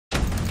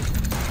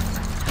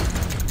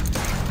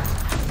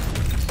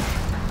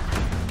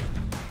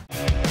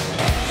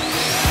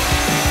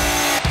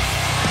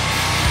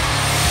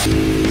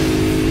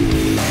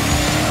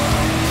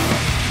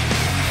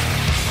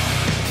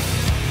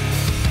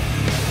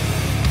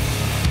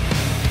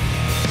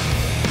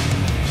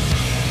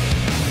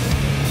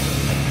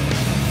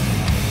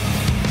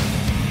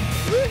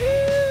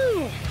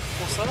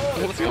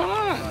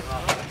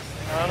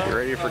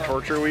for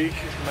torture week?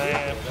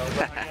 Man,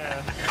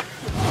 yeah.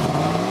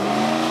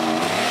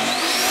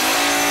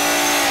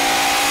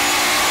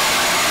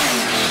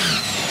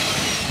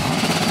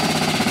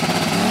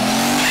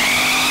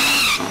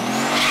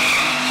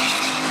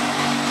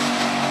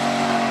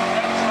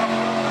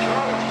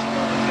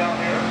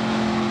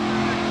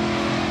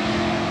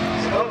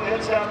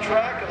 Down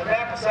track, and the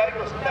map side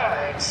goes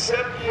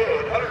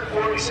 978,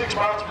 146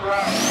 miles per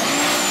hour.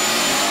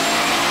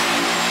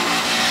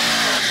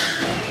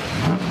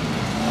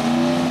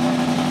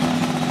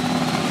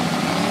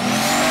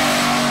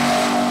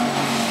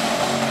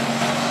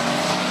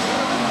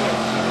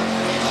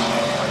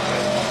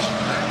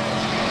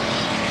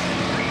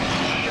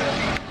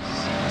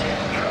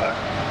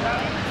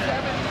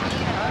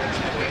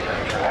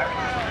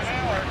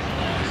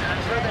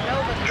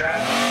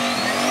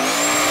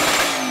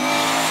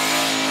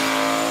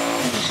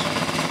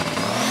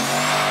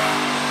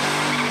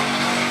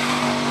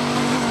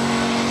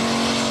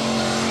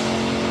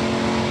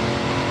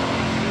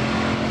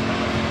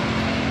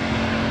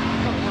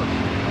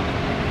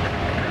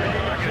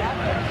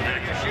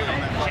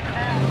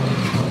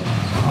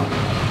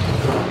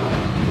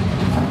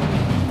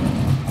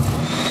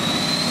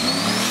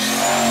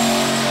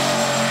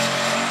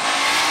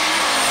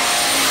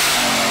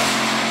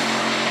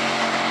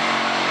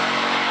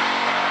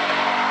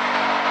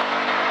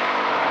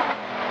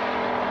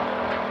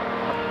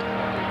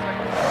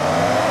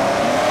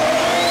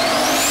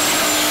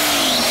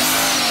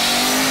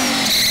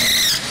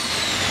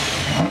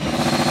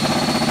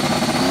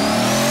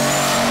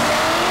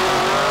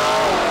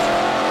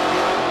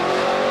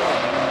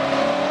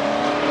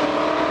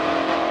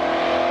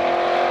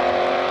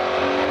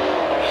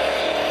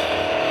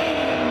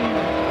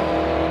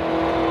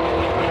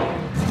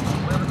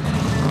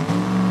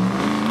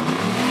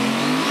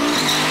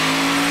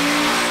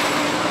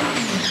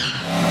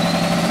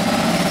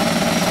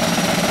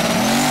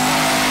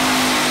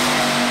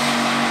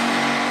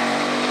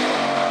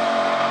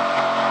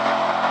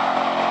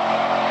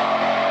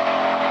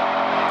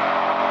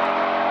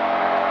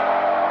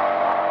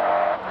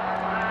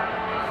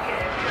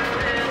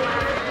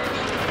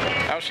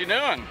 How's she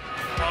doing?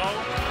 Oh,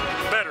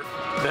 better.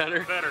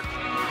 Better? Better.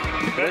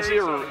 Did I see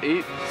her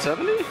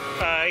 870?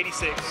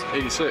 86.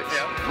 86.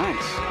 Yeah.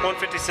 Nice.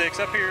 156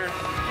 up here.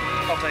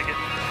 I'll take it.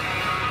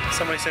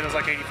 Somebody said it was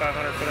like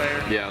 8,500 for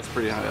there. Yeah, it's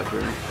pretty high up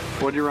here.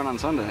 What did you run on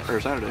Sunday or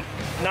Saturday?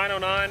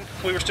 909.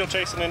 We were still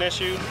chasing an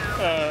issue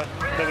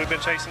that we've been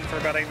chasing for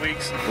about 8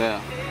 weeks.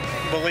 Yeah.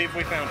 Believe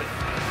we found it.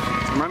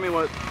 Remind me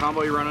what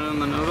combo you running in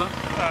the Nova?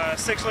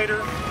 6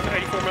 liter,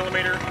 84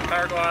 millimeter,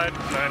 power glide,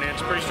 9 inch.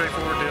 Pretty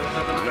straightforward deal.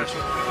 Nothing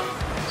special.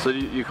 So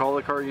you call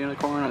the car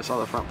Unicorn? I saw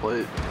the front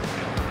plate.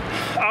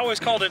 I always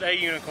called it a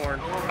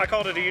unicorn. I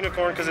called it a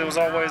unicorn because it was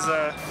always,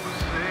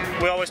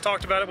 we always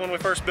talked about it when we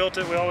first built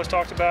it. We always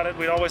talked about it.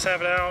 We'd always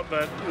have it out,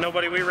 but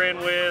nobody we ran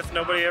with,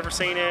 nobody ever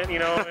seen it. You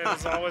know, it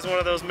was always one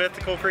of those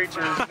mythical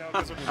creatures. You know,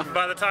 'cause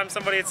by the time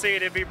somebody would see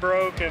it, it'd be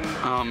broke, and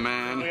oh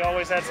man, we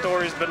always had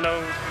stories, but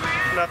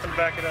nothing to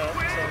back it up.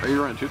 So. Are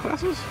you running 2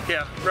 classes?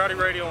 Yeah, Rowdy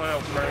Radial and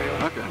Elton Radial.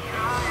 Okay.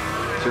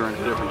 So you're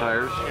running 2 different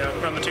tires? Yeah,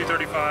 run the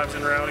 235s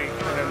in Rowdy,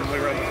 and then we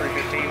run the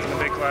 315s in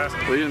the big class.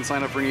 Well, you didn't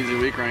sign up for an easy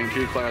week running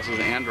 2 classes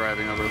and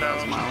driving over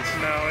 1,000 miles.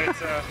 No,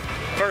 it's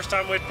first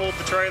time we'd pulled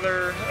the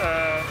trailer,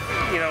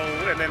 you know,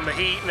 and then the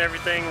heat and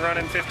everything,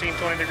 running 15,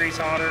 20 degrees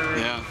hotter.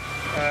 Yeah.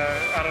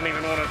 I don't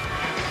even want to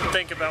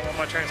think about what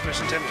my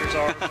transmission temperatures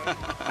are.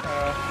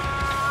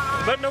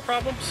 But no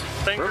problems.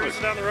 Thing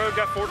cruising down the road,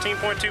 got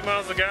 14.2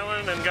 miles a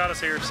gallon and got us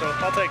here, so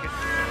I'll take it.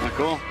 Oh,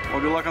 cool. Well,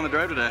 good luck on the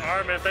drive today. All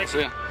right, man. Thanks.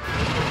 See ya.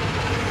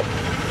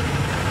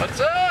 What's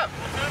up?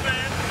 What's up,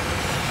 man?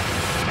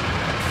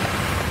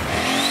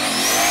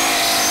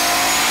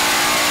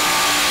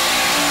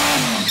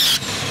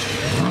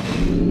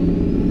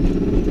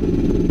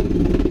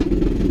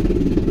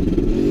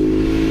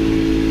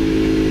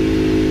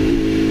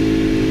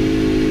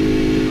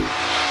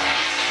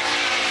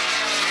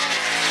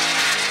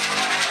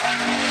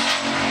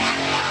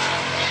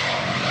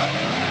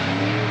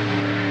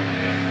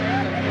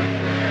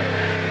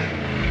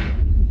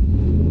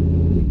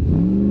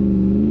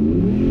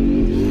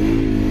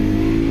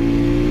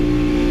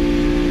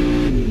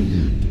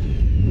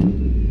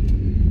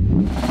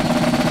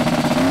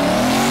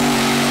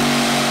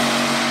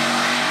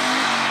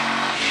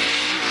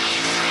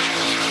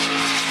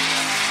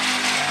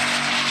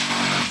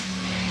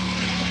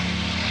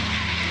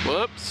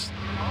 Whoops.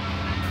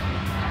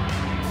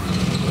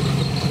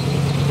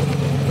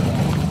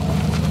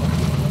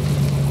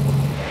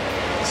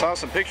 Saw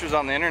some pictures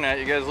on the internet.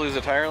 You guys lose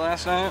a tire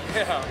last night?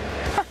 Yeah.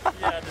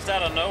 Yeah, just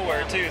out of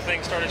nowhere too.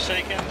 Things started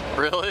shaking.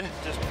 Really?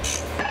 Just.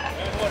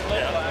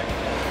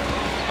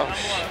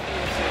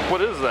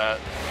 What is that?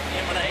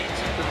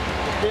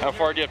 How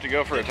far do you have to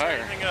go for a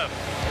tire?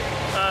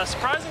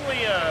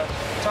 Surprisingly,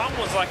 Tom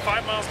was like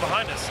 5 miles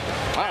behind us.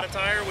 Wow. Had a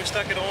tire, we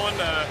stuck it on.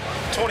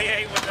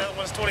 28 when that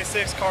was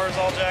 26, cars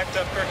all jacked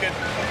up crooked.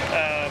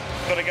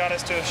 But it got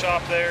us to a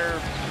shop there,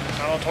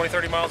 I don't know, 20,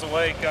 30 miles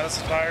away, got us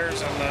the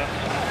tires, and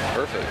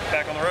perfect.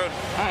 back on the road.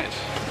 Nice.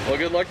 Well,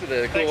 good luck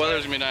today. The cool Thanks,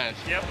 weather's man. gonna be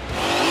nice.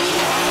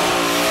 Yep.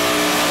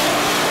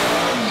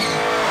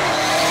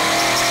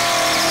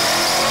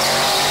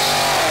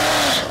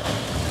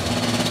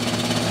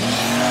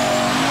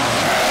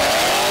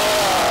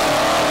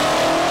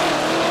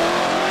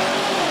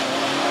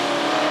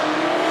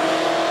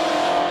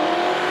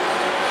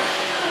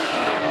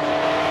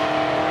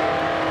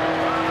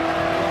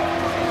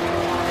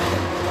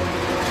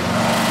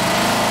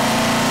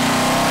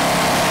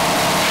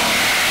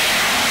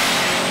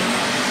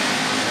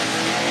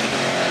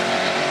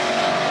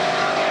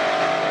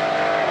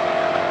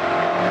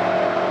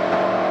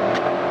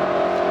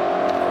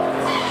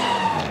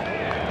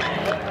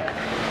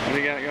 What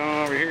do you got going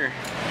on over here?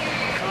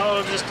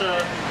 Oh, just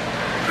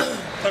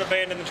put a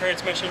band in the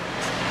transmission.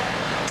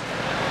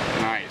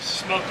 Nice.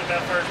 Smoked it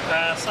that first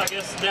pass. I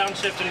guess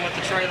downshifting with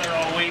the trailer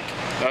all week.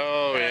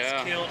 Oh That's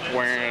yeah. killed it,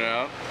 Wearing it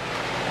out.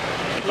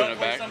 Putting it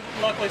back.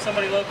 Luckily,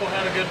 somebody local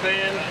had a good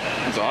band.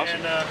 That's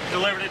awesome. And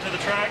delivered it to the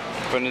track.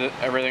 Putting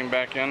everything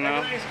back in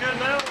now. Everything's good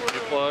now.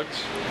 New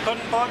plugs.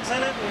 Putting plugs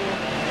in it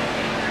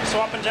and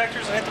swap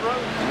injectors and hit the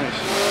road.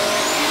 Nice.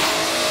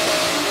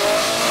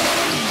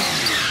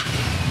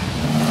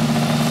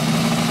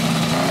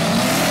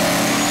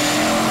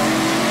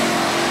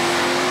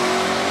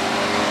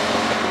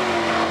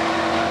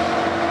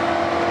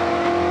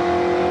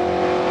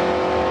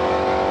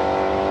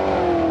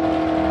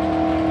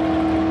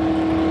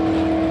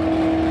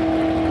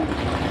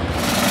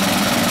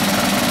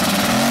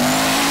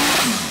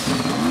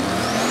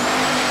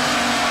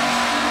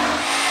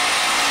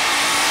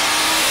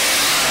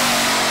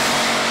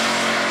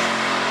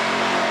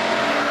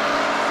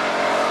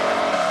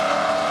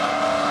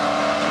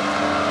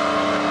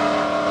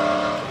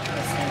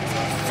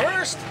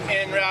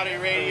 In Rowdy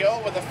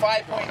Radio with a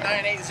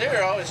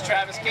 5.980 is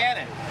Travis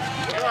Cannon.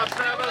 Come on,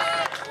 Travis.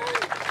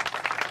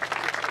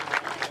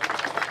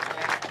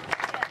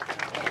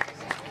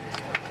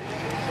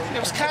 It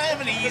was kind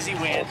of an easy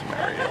win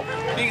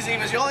because he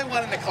was the only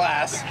one in the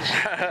class,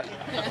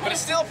 but it's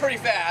still pretty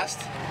fast.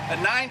 A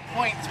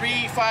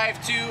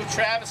 9.352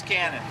 Travis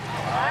Cannon.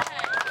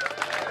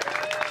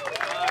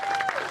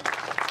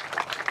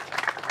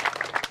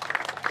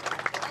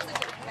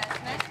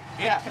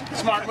 Yeah,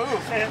 smart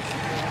move.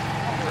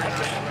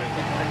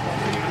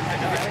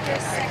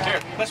 Here,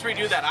 let's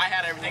redo that. I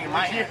had everything in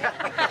my hand.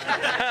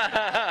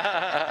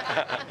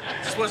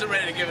 Just wasn't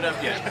ready to give it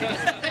up yet.